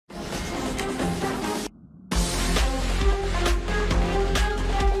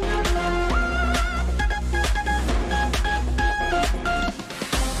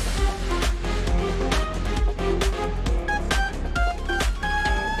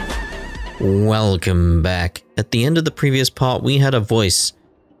Welcome back. At the end of the previous part, we had a voice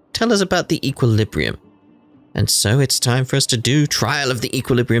tell us about the equilibrium. And so it's time for us to do Trial of the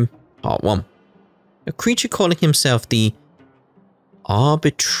Equilibrium, Part 1. A creature calling himself the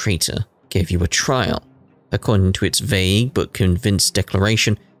Arbitrator gave you a trial. According to its vague but convinced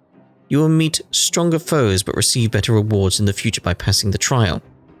declaration, you will meet stronger foes but receive better rewards in the future by passing the trial.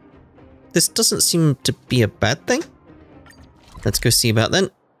 This doesn't seem to be a bad thing. Let's go see about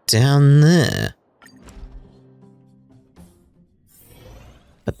that. Down there.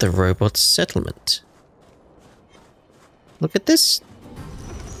 At the robot settlement. Look at this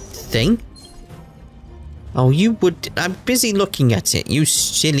thing. Oh, you would... I'm busy looking at it, you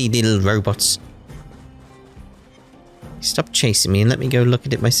silly little robots. Stop chasing me and let me go look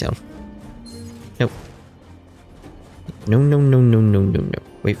at it myself. Nope. No, no, no, no, no, no, no.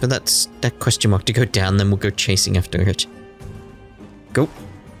 Wait for that question mark to go down, then we'll go chasing after it. Go.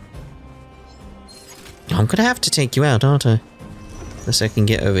 I'm gonna have to take you out, aren't I? Unless I can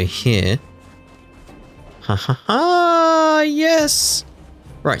get over here. Ha ha ha! Yes!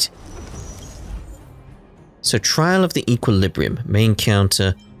 Right. So, Trial of the Equilibrium may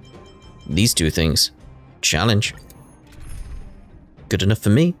encounter these two things. Challenge. Good enough for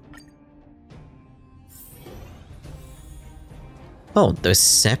me. Oh, they're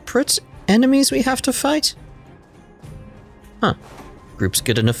separate enemies we have to fight? Huh. Group's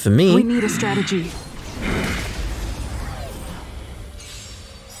good enough for me. We need a strategy.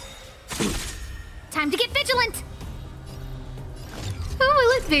 Time to get vigilant! Who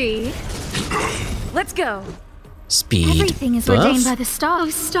will it be? Let's go. Speed Everything is buff. ordained by the stars. Oh,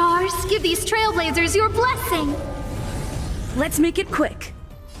 stars, give these trailblazers your blessing! Let's make it quick.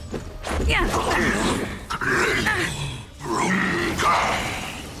 Yeah.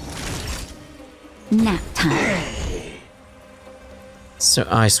 Nap time. So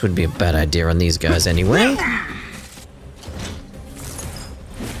ice would be a bad idea on these guys anyway.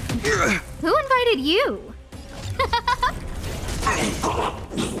 Who invited you?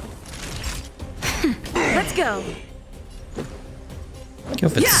 Let's go. Go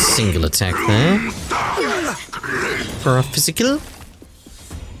for the single attack there. For a physical.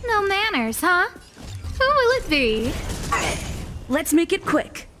 No manners, huh? Who will it be? Let's make it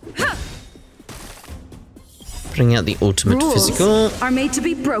quick. Putting out the ultimate Rules physical. are made to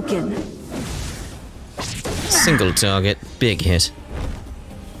be broken. Single target. Big hit.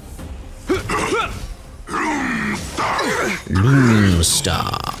 Loom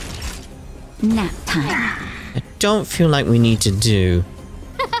Star. Nap time. I don't feel like we need to do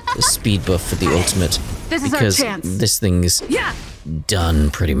the speed buff for the ultimate. This is our because chance. this thing's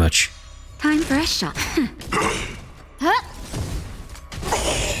done pretty much. Time for a shot. Huh?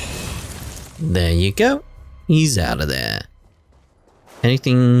 There you go. He's out of there.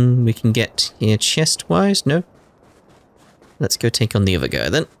 Anything we can get here chest-wise? No? Let's go take on the other guy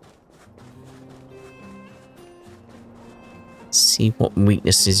then. See what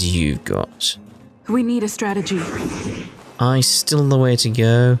weaknesses you've got. We need a strategy. Ice still the way to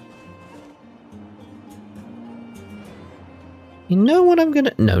go. You know what I'm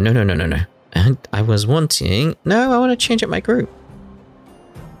gonna... No. And I was wanting... No, I want to change up my group.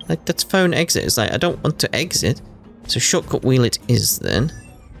 Like, that's phone exit. It's like, I don't want to exit. So shortcut wheel it is then.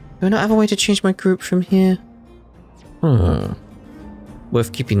 Do I not have a way to change my group from here?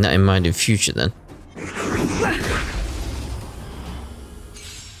 Worth keeping that in mind in future then.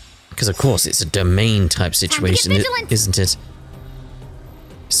 Because of course it's a domain type situation, isn't it?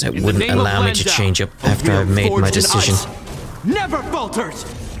 So it wouldn't allow me to change up after I've made my decision. Never falters.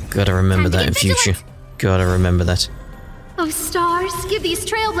 Gotta remember that in future. Gotta remember that. Oh, stars, give these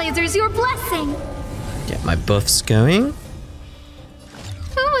trailblazers your blessing! Get my buffs going.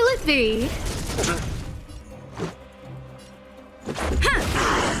 Who will it be?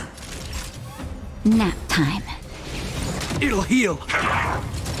 Nap time. It'll heal.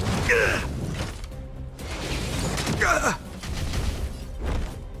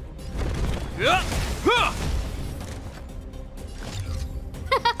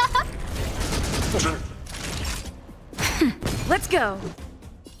 Let's go.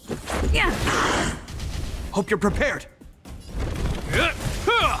 Yeah. Hope you're prepared.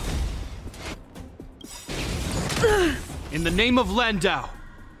 In the name of Landau,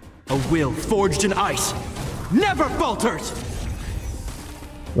 a will forged in ice never falters.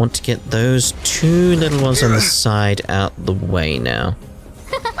 Want to get those two little ones on the side out the way now.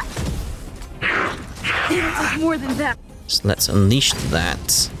 More than that. So let's unleash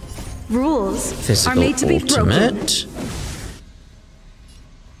that. Rules Physical are made to be broken. ultimate.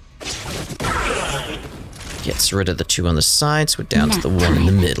 Gets rid of the 2 on the sides. We're down to the 1 in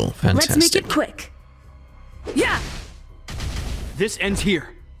the middle. Fantastic. Let's make it quick. Yeah. This ends here.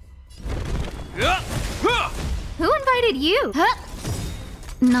 Who invited you? Huh?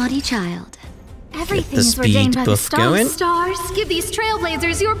 Naughty child. Everything the is ordained speed by the buff stars. going. Stars, give these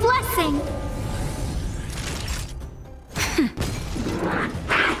trailblazers your blessing.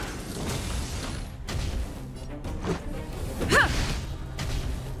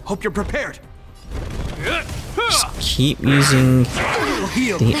 Hope you're prepared. Just keep using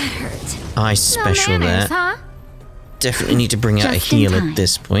the ice special no manners, there. huh? Definitely need to bring out a Just in heal time. at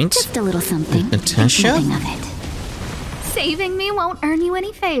this point. Just a little something. Natasha? Nothing of it. Saving me won't earn you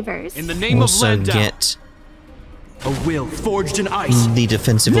any favors. In the name Also of Landau, get a will forged in ice. the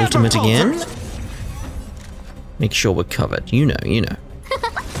defensive Never ultimate again. falters. Make sure we're covered. You know, you know.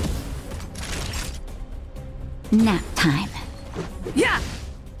 Nap time. Yeah.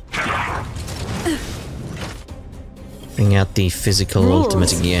 Bring out the physical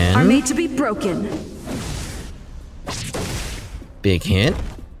ultimate Rules are again. made to be broken. Big hit.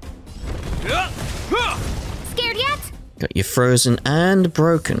 Scared yet? Got you frozen and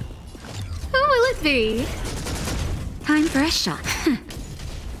broken. Who will it be? Time for a shot.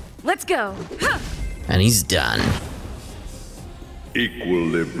 Let's go. Huh. And he's done.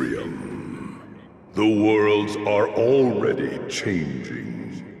 Equilibrium. The worlds are already changing.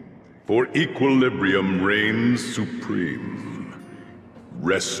 For equilibrium reigns supreme.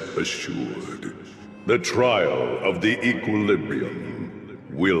 Rest assured, the trial of the equilibrium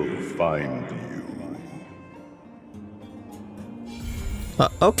will find you.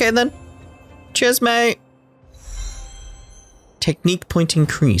 Okay then. Cheers, mate. Technique point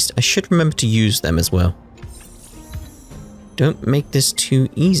increased. I should remember to use them as well. Don't make this too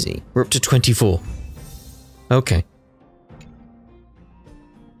easy. We're up to 24. Okay.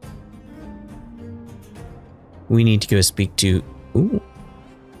 We need to go speak to... Ooh.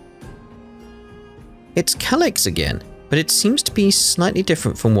 It's Calyx again, but it seems to be slightly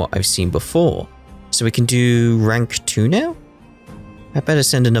different from what I've seen before. So we can do rank 2 now? I better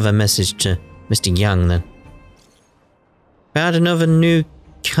send another message to Mr. Young then. About another new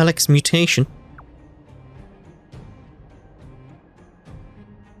Calyx mutation.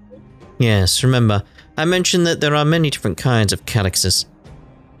 Yes, remember, I mentioned that there are many different kinds of Calyxes,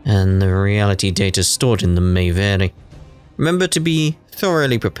 and the reality data stored in them may vary. Remember to be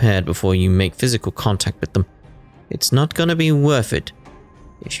thoroughly prepared before you make physical contact with them. It's not gonna be worth it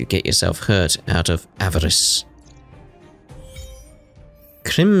if you get yourself hurt out of avarice.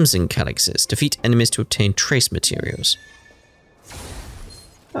 Crimson Calyxes. Defeat enemies to obtain trace materials.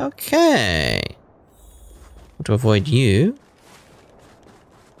 Okay. To avoid you.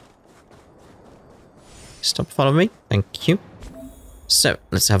 Stop following me. Thank you. So,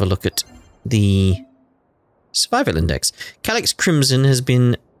 let's have a look at the survival index. Calyx Crimson has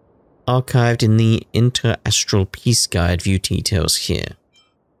been archived in the Inter-Astral Peace Guide. View details here.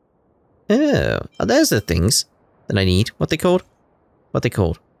 Oh, there's the things that I need. What they called? What they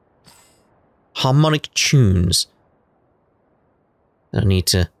called? Harmonic tunes. I need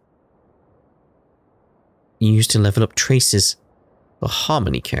to use to level up traces for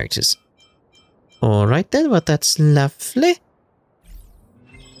harmony characters. Alright then, well that's lovely.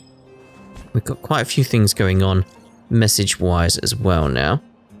 We've got quite a few things going on message-wise as well now.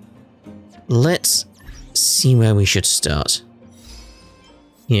 Let's see where we should start.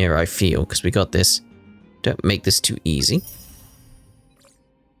 Here I feel, because we got this. Don't make this too easy.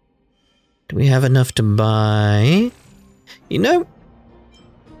 Do we have enough to buy? You know,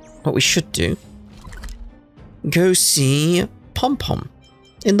 what we should do? Go see Pom-Pom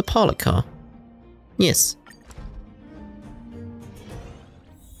in the parlor car. Yes.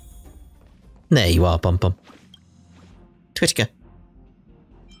 There you are, Pom-Pom. Twitika.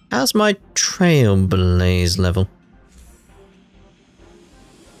 How's my Trailblaze level?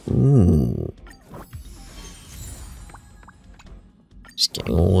 Ooh. Just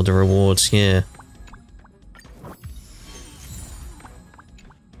getting all the rewards here.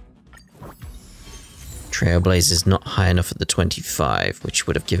 Trailblaze is not high enough at the 25, which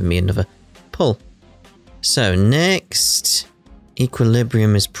would have given me another pull. So next,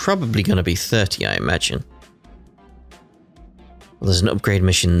 Equilibrium is probably going to be 30, I imagine. Well, there's an upgrade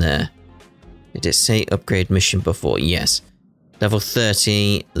mission there. Did it say upgrade mission before? Yes. Level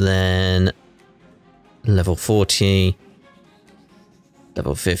 30, then level 40,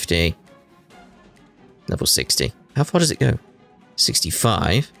 level 50, level 60. How far does it go?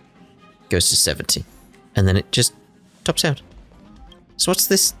 65 goes to 70, and then it just tops out. So what's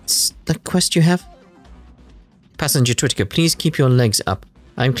this the quest you have? Passenger Twitika, please keep your legs up.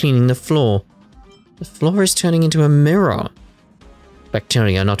 I'm cleaning the floor. The floor is turning into a mirror.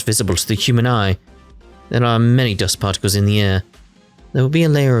 Bacteria are not visible to the human eye. There are many dust particles in the air. There will be a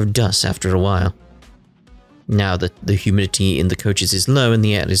layer of dust after a while. Now that the humidity in the coaches is low and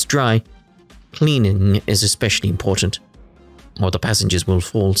the air is dry, cleaning is especially important, or the passengers will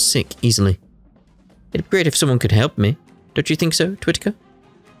fall sick easily. It'd be great if someone could help me. Don't you think so, Twitika?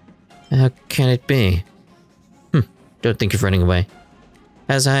 How can it be? Don't think of running away.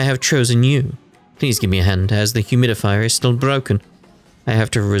 As I have chosen you, please give me a hand, as the humidifier is still broken. I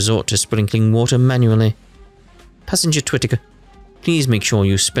have to resort to sprinkling water manually. Passenger Twitika, please make sure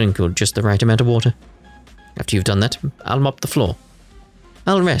you sprinkle just the right amount of water. After you've done that, I'll mop the floor.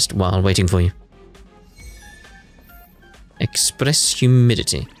 I'll rest while waiting for you. Express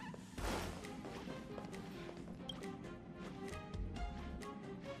humidity.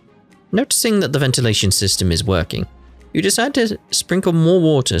 Noticing that the ventilation system is working, you decide to sprinkle more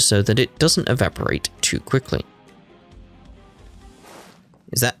water so that it doesn't evaporate too quickly.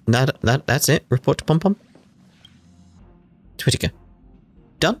 Is that's it? Report to Pom-Pom? Twitika.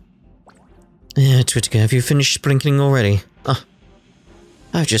 Done? Yeah, Twitika, have you finished sprinkling already?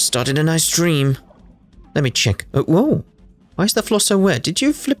 I've just started a nice dream. Let me check. Oh, whoa. Why is the floor so wet? Did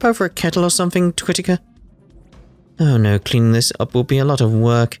you flip over a kettle or something, Twitika? Oh no, cleaning this up will be a lot of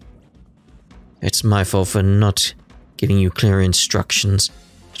work. It's my fault for not giving you clear instructions.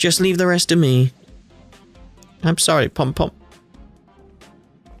 Just leave the rest to me. I'm sorry, Pom-Pom.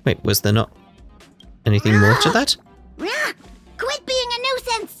 Wait, was there not anything more to that? Quit being a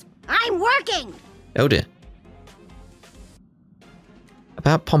nuisance! I'm working! Oh dear.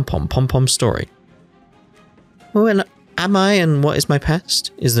 About Pom-Pom, Pom-Pom's story. Who am I and what is my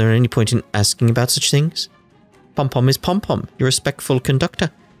past? Is there any point in asking about such things? Pom-Pom is Pom-Pom, your respectful conductor.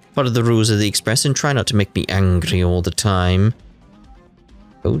 Follow the rules of the Express and try not to make me angry all the time.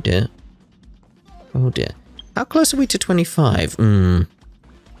 Oh dear. Oh dear. How close are we to 25?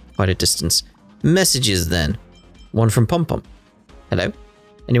 Quite a distance. Messages then. One from Pom-Pom. Hello?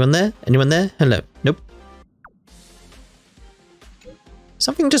 Anyone there? Anyone there? Hello? Nope.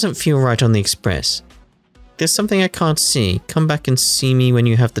 Something doesn't feel right on the Express. There's something I can't see. Come back and see me when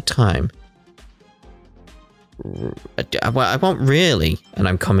you have the time. Well, I won't really, and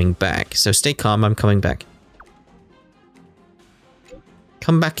I'm coming back. So stay calm, I'm coming back.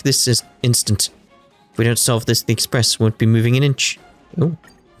 Come back this instant. If we don't solve this, the Express won't be moving an inch. Oh.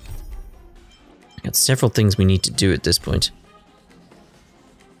 Got several things we need to do at this point.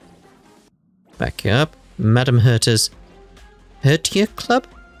 Back up. Madam Herter's... Hertier Club?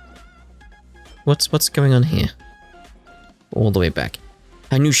 What's going on here? All the way back.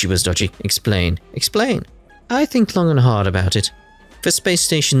 I knew she was dodgy. Explain. Explain. I think long and hard about it. For a space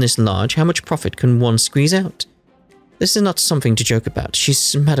station this large, how much profit can one squeeze out? This is not something to joke about.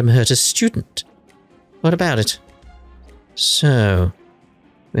 She's Madam Herter's student. What about it? So...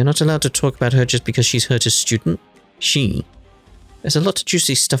 we're not allowed to talk about her just because she's Herter's student? There's a lot of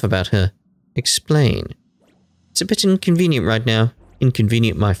juicy stuff about her. Explain. It's a bit inconvenient right now.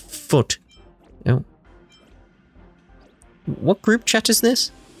 Inconvenient my foot. Oh. What group chat is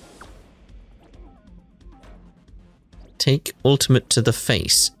this? Take Ultimate to the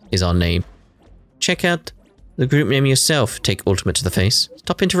Face is our name. Check out the group name yourself, Take Ultimate to the Face.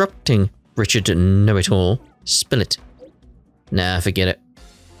 Stop interrupting, Richard Know-It-All. Spill it. Nah, forget it.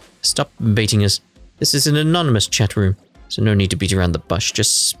 Stop baiting us. This is an anonymous chat room, so no need to beat around the bush.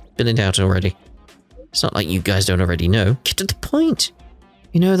 Just spill it out already. It's not like you guys don't already know. Get to the point.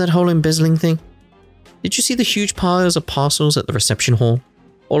 You know that whole embezzling thing? Did you see the huge piles of parcels at the reception hall?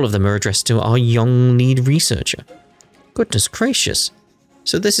 All of them are addressed to our young lead researcher. Goodness gracious.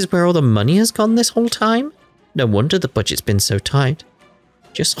 So this is where all the money has gone this whole time? No wonder the budget's been so tight.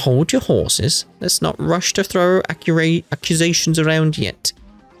 Just hold your horses. Let's not rush to throw accusations around yet.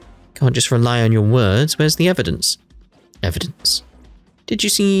 Can't just rely on your words. Where's the evidence? Evidence. Did you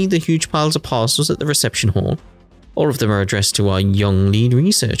see the huge piles of parcels at the reception hall? All of them are addressed to our young lead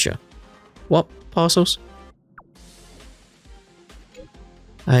researcher. What parcels?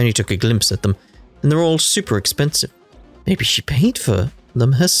 I only took a glimpse at them, and they're all super expensive. Maybe she paid for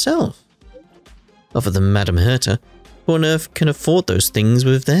them herself. Other than Madam Herter, who on earth can afford those things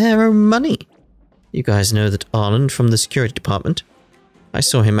with their own money? You guys know that Arlen from the security department? I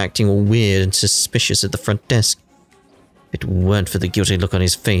saw him acting all weird and suspicious at the front desk. If it weren't for the guilty look on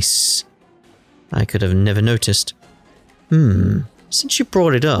his face, I could have never noticed. Since you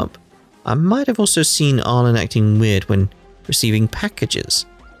brought it up, I might have also seen Arlen acting weird when receiving packages.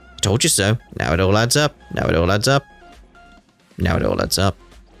 I told you so. Now it all adds up. Now it all adds up. Now it all adds up.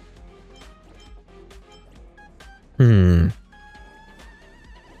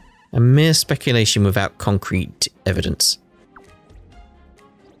 A mere speculation without concrete evidence.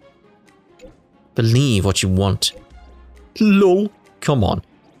 Believe what you want. Lol. Come on.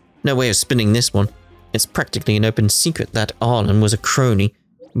 No way of spinning this one. It's practically an open secret that Arlen was a crony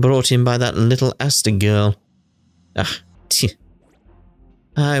brought in by that little Asta girl. Ah, tch.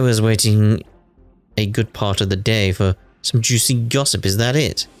 I was waiting a good part of the day for some juicy gossip, is that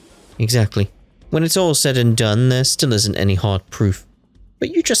it? Exactly. When it's all said and done, there still isn't any hard proof. But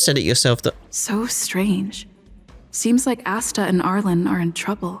you just said it yourself that— So strange. Seems like Asta and Arlen are in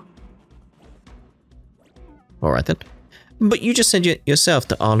trouble. Alright then. But you just said yourself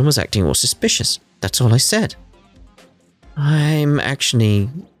that Arlen was acting all suspicious. That's all I said. I'm actually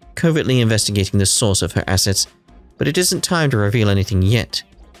covertly investigating the source of her assets, but it isn't time to reveal anything yet.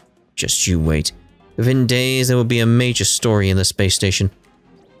 Just you wait. Within days, there will be a major story in the space station.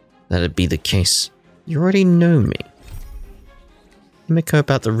 That'd be the case. You already know me. Miko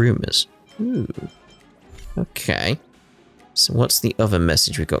about the rumors. Ooh. Okay. So what's the other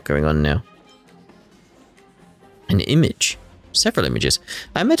message we got going on now? An image. Several images.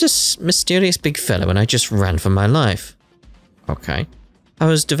 I met a mysterious big fellow and I just ran for my life. Okay. I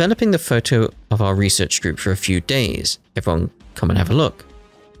was developing the photo of our research group for a few days. Everyone come and have a look.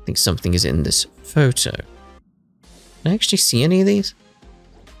 I think something is in this photo. Can I actually see any of these?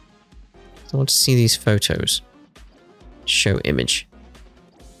 I want to see these photos. Show image.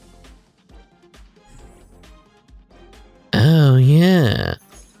 Oh, yeah.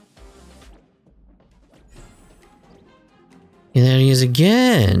 And there he is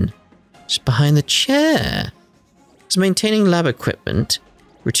again. Just behind the chair. I was maintaining lab equipment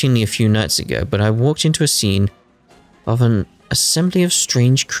routinely a few nights ago, but I walked into a scene of an assembly of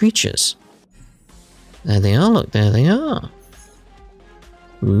strange creatures. There they are, look, there they are.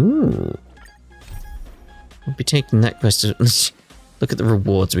 Ooh. I'll be taking that quest. Look at the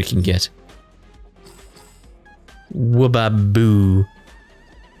rewards we can get. Wababoo.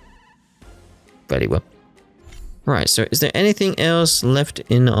 Very well. Right, so is there anything else left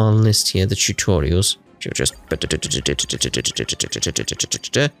in our list here? The tutorials. Just...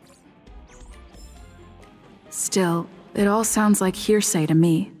 Still, it all sounds like hearsay to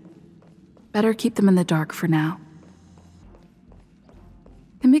me. Better keep them in the dark for now.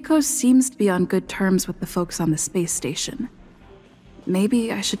 Himiko seems to be on good terms with the folks on the space station.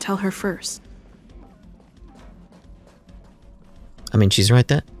 Maybe I should tell her first. I mean, she's right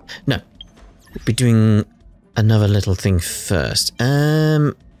there. No. We'll be doing another little thing first.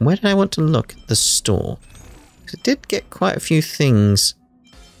 Where did I want to look? The store. Because it did get quite a few things.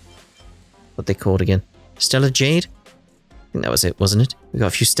 What they called again? Stellar Jade? I think that was it, wasn't it? We got a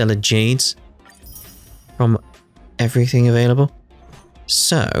few Stellar Jades from everything available.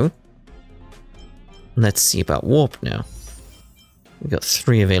 So, let's see about Warp now. We've got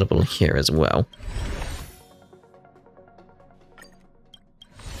 3 available here as well.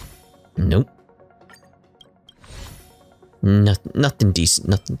 Nope. Nothing decent,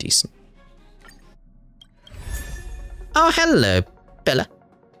 nothing decent. Oh, hello, Bella.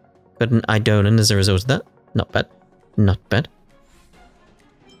 Got an Eidolon as a result of that. Not bad. Not bad.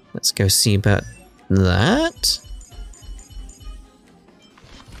 Let's go see about that.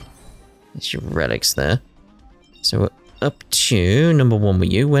 There's your relics there. So we're up to number 1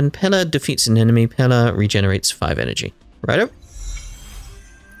 with you. When Pella defeats an enemy, Pella regenerates 5 energy. Righto.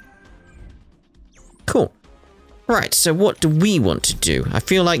 Cool. Right, so what do we want to do? I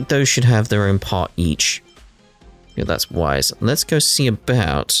feel like those should have their own part each. Yeah, that's wise. Let's go see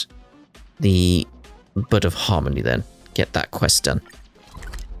about the Bud of Harmony then. Get that quest done.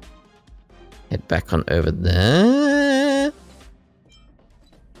 Head back on over there.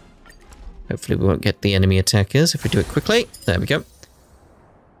 Hopefully we won't get the enemy attackers if we do it quickly. There we go.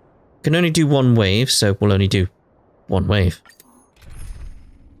 Can only do 1 wave, so we'll only do 1 wave.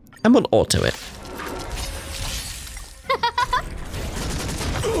 And we'll auto it.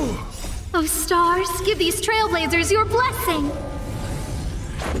 Oh, stars, give these trailblazers your blessing.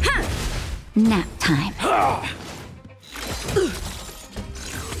 Nap time.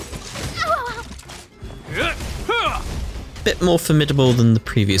 Bit more formidable than the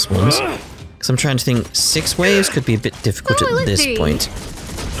previous ones. Because I'm trying to think, 6 waves could be a bit difficult at this point.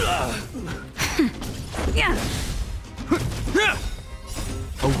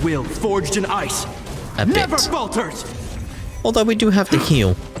 A will forged in ice. A Never bit. falters. Although we do have the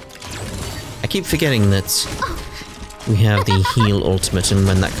heal. I keep forgetting that we have the heal ultimate, and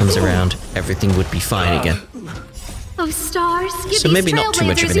when that comes around, everything would be fine again. Oh, stars, give So these maybe not too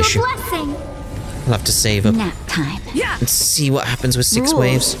much of an trailblazers issue. your blessing. I'll have to save up Nap time. and see what happens with 6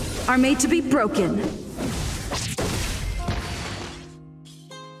 waves. Are made to be broken.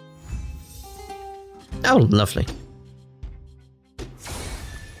 Oh, lovely.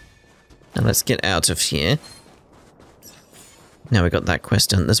 Now let's get out of here. Now we got that quest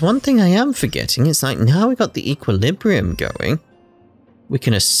done. There's one thing I am forgetting. It's like now we got the equilibrium going, we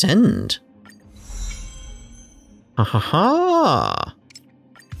can ascend. Ha ha ha!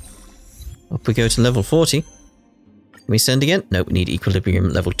 Up we go to level 40. Can we ascend again? No, we need equilibrium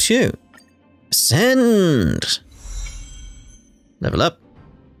level 2. Ascend! Level up.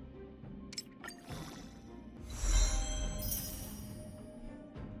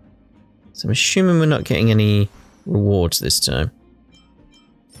 So I'm assuming we're not getting any rewards this time.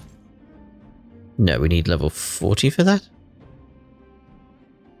 No, we need level 40 for that.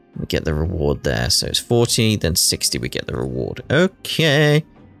 We get the reward there. So it's 40, then 60 we get the reward. Okay.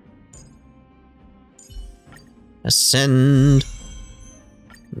 Ascend.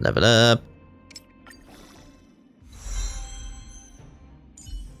 Level up.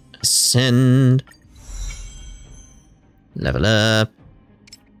 Ascend. Level up.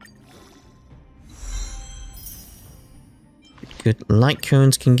 Good. Light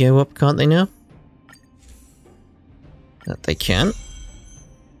cones can go up, can't they now? That they can.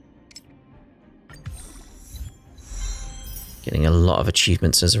 Getting a lot of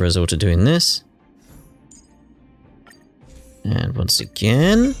achievements as a result of doing this. And once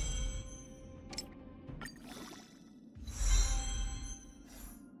again.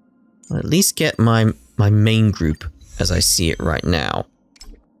 I'll at least get my main group as I see it right now.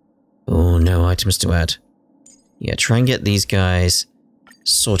 Oh, no items to add. Yeah, try and get these guys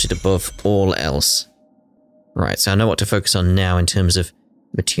sorted above all else. Right, so I know what to focus on now in terms of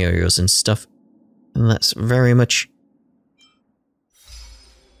materials and stuff. And that's very much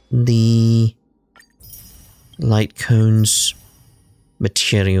the light cones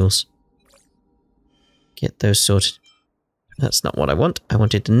materials. Get those sorted. That's not what I want. I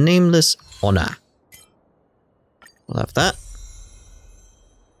wanted nameless honor. We'll have that.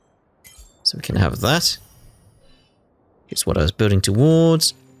 So we can have that. It's what I was building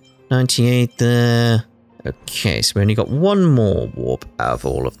towards. 98 there. Okay, so we only got one more warp out of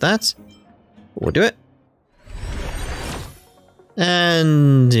all of that. We'll do it.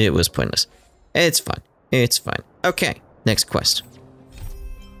 And it was pointless. It's fine. It's fine. Okay, next quest.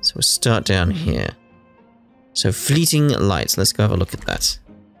 So we'll start down here. So fleeting lights. Let's go have a look at that.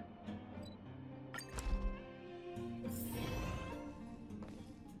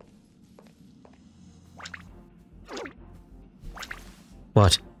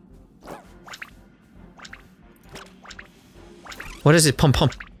 What? What is it,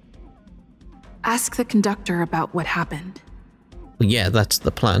 Pom-Pom? Ask the conductor about what happened. Well, yeah, that's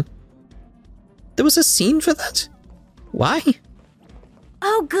the plan. There was a scene for that? Why?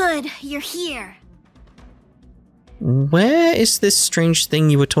 Oh, good. You're here. Where is this strange thing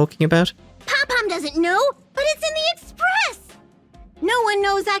you were talking about? Pom-Pom doesn't know, but it's in the Express. No one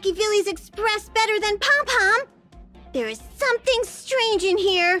knows Akibili's Express better than Pom-Pom. There is something strange in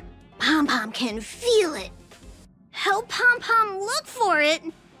here. Pom-Pom can feel it. Help Pom-Pom look for it.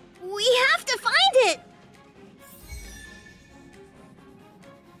 We have to find it.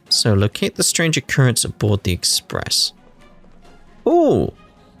 So locate the strange occurrence aboard the Express. Oh!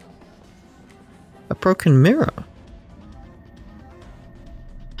 A broken mirror.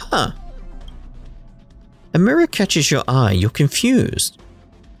 Huh. A mirror catches your eye, you're confused.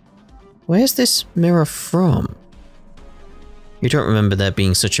 Where's this mirror from? You don't remember there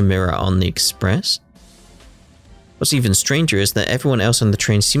being such a mirror on the Express? What's even stranger is that everyone else on the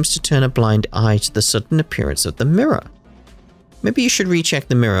train seems to turn a blind eye to the sudden appearance of the mirror. Maybe you should recheck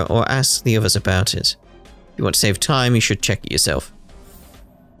the mirror or ask the others about it. If you want to save time, you should check it yourself.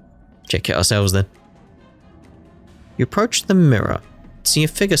 Check it ourselves then. You approach the mirror, see a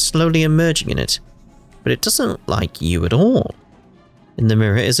figure slowly emerging in it, but it doesn't look like you at all. In the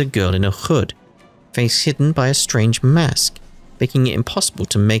mirror is a girl in a hood, face hidden by a strange mask, making it impossible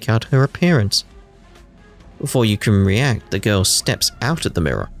to make out her appearance. Before you can react, the girl steps out of the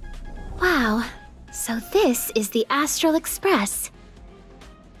mirror. Wow, so this is the Astral Express.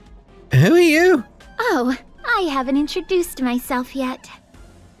 Who are you? Oh, I haven't introduced myself yet.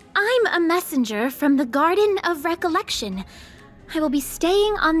 I'm a messenger from the Garden of Recollection. I will be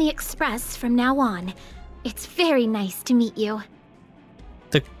staying on the Express from now on. It's very nice to meet you.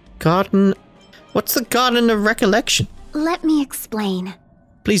 The Garden... What's the Garden of Recollection? Let me explain.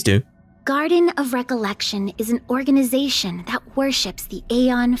 Please do. Garden of Recollection is an organization that worships the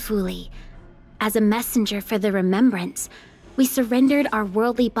Aeon Fuli. As a messenger for the remembrance, we surrendered our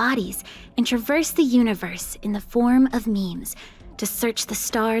worldly bodies and traversed the universe in the form of memes to search the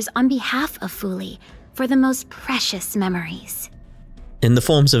stars on behalf of Fuli for the most precious memories. In the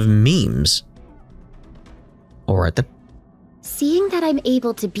forms of memes? Alright then. Seeing that I'm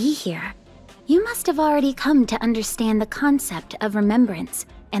able to be here, you must have already come to understand the concept of remembrance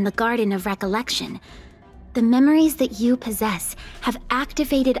and the Garden of Recollection. The memories that you possess have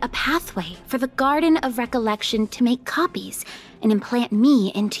activated a pathway for the Garden of Recollection to make copies and implant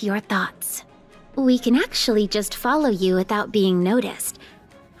me into your thoughts. We can actually just follow you without being noticed.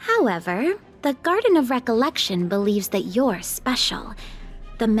 However, the Garden of Recollection believes that you're special.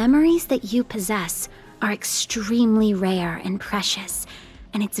 The memories that you possess are extremely rare and precious,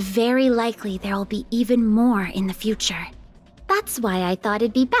 and it's very likely there will be even more in the future. That's why I thought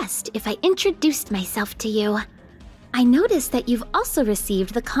it'd be best if I introduced myself to you. I noticed that you've also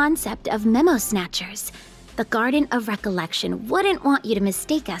received the concept of memo snatchers. The Garden of Recollection wouldn't want you to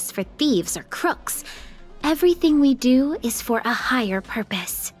mistake us for thieves or crooks. Everything we do is for a higher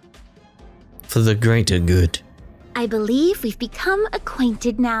purpose. For the greater good. I believe we've become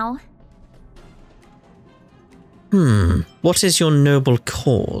acquainted now. What is your noble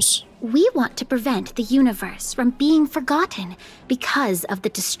cause? We want to prevent the universe from being forgotten because of the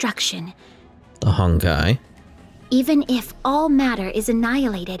destruction. The Honkai? Even if all matter is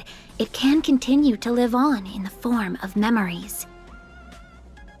annihilated, it can continue to live on in the form of memories.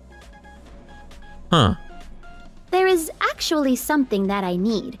 Huh. There is actually something that I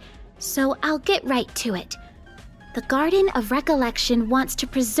need, so I'll get right to it. The Garden of Recollection wants to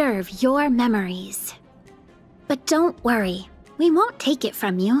preserve your memories. But don't worry, we won't take it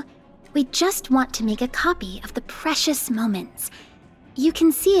from you. We just want to make a copy of the precious moments. You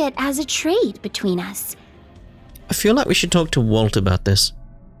can see it as a trade between us. I feel like we should talk to Walt about this.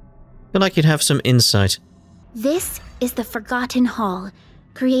 I feel like he'd have some insight. This is the Forgotten Hall,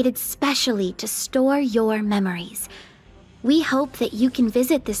 created specially to store your memories. We hope that you can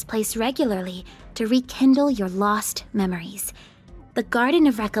visit this place regularly to rekindle your lost memories. The Garden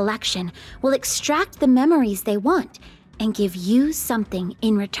of Recollection will extract the memories they want and give you something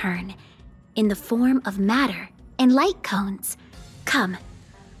in return, in the form of matter and light cones. Come,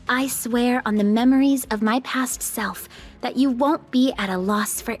 I swear on the memories of my past self that you won't be at a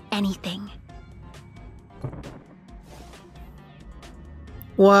loss for anything.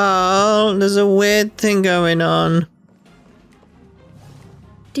 Well, there's a weird thing going on.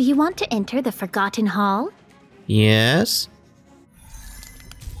 Do you want to enter the Forgotten Hall? Yes?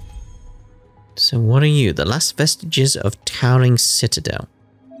 So what are you? The last vestiges of Towering Citadel.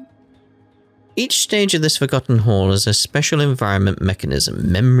 Each stage of this Forgotten Hall has a special environment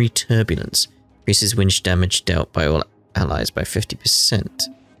mechanism, Memory Turbulence. Increases wind damage dealt by all allies by 50%.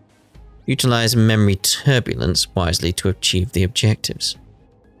 Utilize Memory Turbulence wisely to achieve the objectives.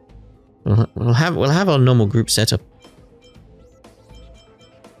 We'll have our normal group setup.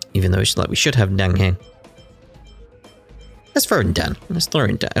 Even though it's like we should have Dang Hang. Let's throw in Dan. Let's throw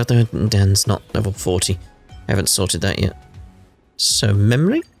in Dan. Although Dan's not level 40. I haven't sorted that yet. So,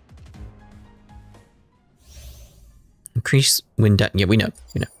 memory? Increase wind damage. Yeah, we know.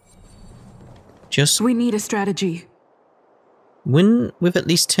 Just We need a strategy. win with at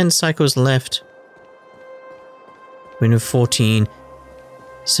least 10 cycles left. Win with 14.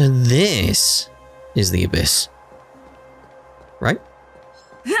 So this is the Abyss. Right?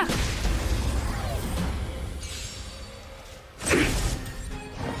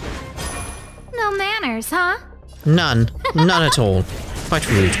 No manners, huh? None. None at all. Quite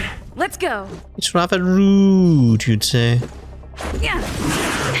rude. Let's go. It's rather rude, you'd say. Yeah.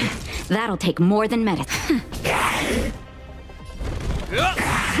 That'll take more than medicine.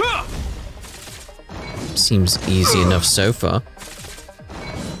 Seems easy enough so far.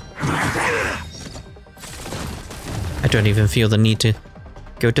 I don't even feel the need to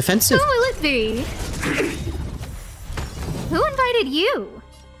go defensive. Who will it be? Who invited you?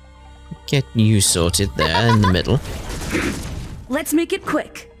 Get you sorted there in the middle. Let's make it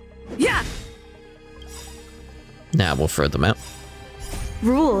quick. Yeah. Now we'll throw them out.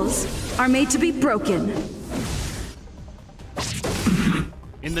 Rules are made to be broken.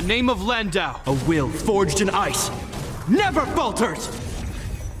 In the name of Landau, a will forged in ice never falters!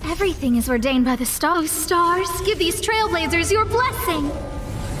 Everything is ordained by the stars. Stars, give these trailblazers your blessing.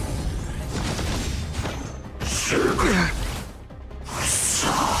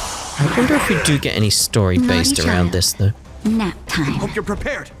 I wonder if we do get any story based Naughty around child. this though. Nap time. Hope you're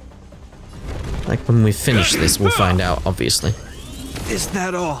prepared. Like when we finish this, we'll find out, obviously. Is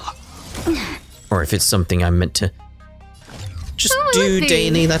that all? Or if it's something I'm meant to just Who will it do be?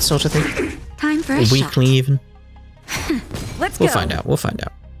 daily, that sort of thing. Time for Or a shot. weekly even. Let's go. We'll find out, we'll find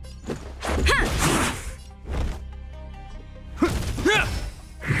out.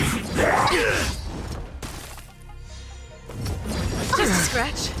 Just a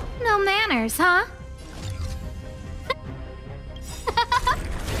scratch. No manners, huh?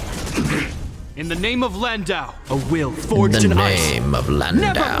 In the name of Landau, a will forged in ice. In the name of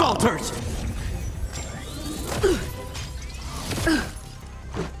Landau. Never falters!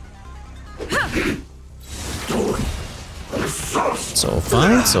 So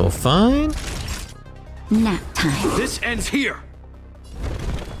fine, so fine. Nap time. This ends here.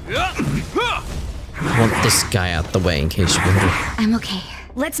 I want this guy out the way in case you wonder. I'm okay.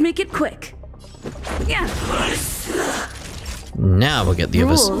 Let's make it quick. Yeah. Now we'll get the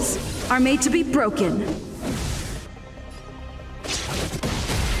others. Rules are made to be broken.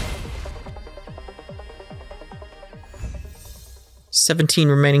 "17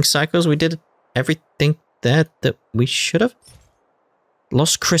 remaining cycles. We did everything there that we should have.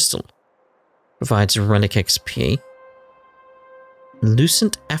 Lost Crystal provides relic XP.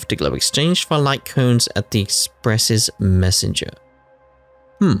 Lucent Afterglow exchanged for light cones at the Express's messenger.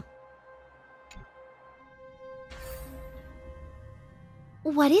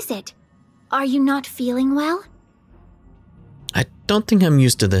 What is it? Are you not feeling well? I don't think I'm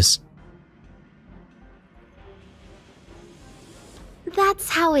used to this. That's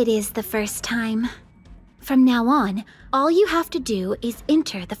how it is the first time. From now on, all you have to do is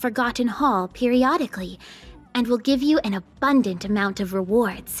enter the Forgotten Hall periodically, and we'll give you an abundant amount of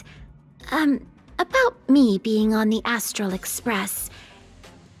rewards. About me being on the Astral Express.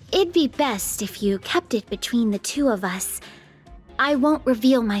 It'd be best if you kept it between the two of us. I won't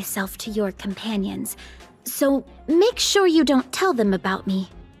reveal myself to your companions, so make sure you don't tell them about me,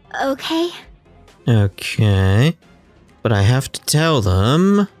 okay? Okay. But I have to tell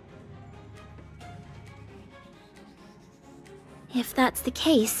them. If that's the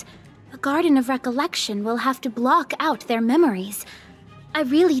case, the Garden of Recollection will have to block out their memories. I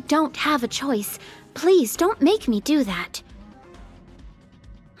really don't have a choice. Please don't make me do that.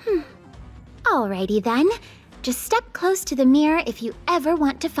 Alrighty then. Just step close to the mirror if you ever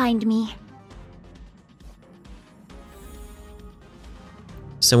want to find me.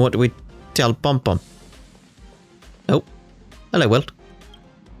 So what do we tell Pom-Pom? Oh. Hello, Wilt.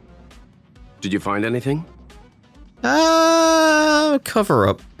 Did you find anything? Cover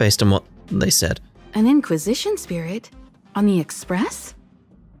up based on what they said. An Inquisition spirit? On the Express?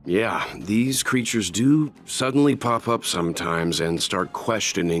 Yeah, these creatures do suddenly pop up sometimes and start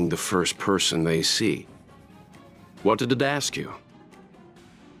questioning the first person they see. What did it ask you?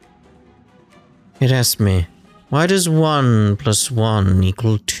 It asked me, why does 1 + 1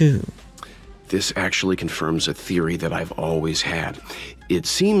 equal 2? This actually confirms a theory that I've always had. It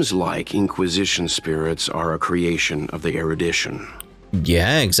seems like Inquisition spirits are a creation of the erudition.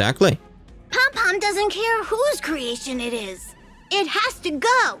 Yeah, exactly. Pom-Pom doesn't care whose creation it is. It has to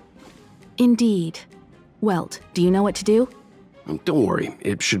go. Indeed. Welt, do you know what to do? Don't worry,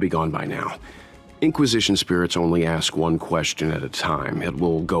 it should be gone by now. Inquisition spirits only ask one question at a time. It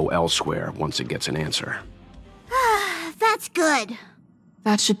will go elsewhere once it gets an answer. That's good.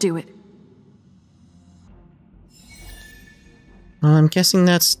 That should do it. Well, I'm guessing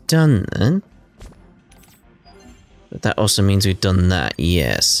that's done then. But that also means we've done that,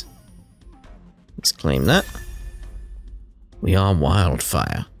 yes. Let's claim that. We are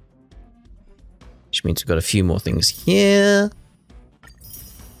Wildfire. Which means we've got a few more things here.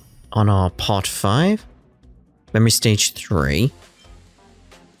 On our Part 5. Memory Stage 3.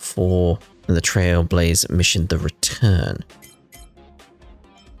 For the Trailblaze mission, The Return.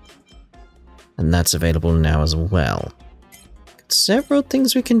 And that's available now as well. Several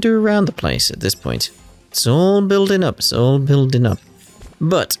things we can do around the place at this point. It's all building up, it's all building up.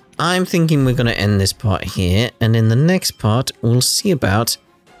 But I'm thinking we're going to end this part here, and in the next part we'll see about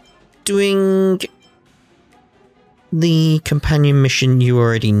doing the companion mission You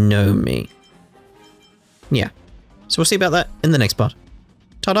Already Know Me. Yeah, so we'll see about that in the next part.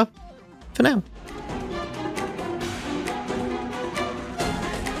 Ta-da for now.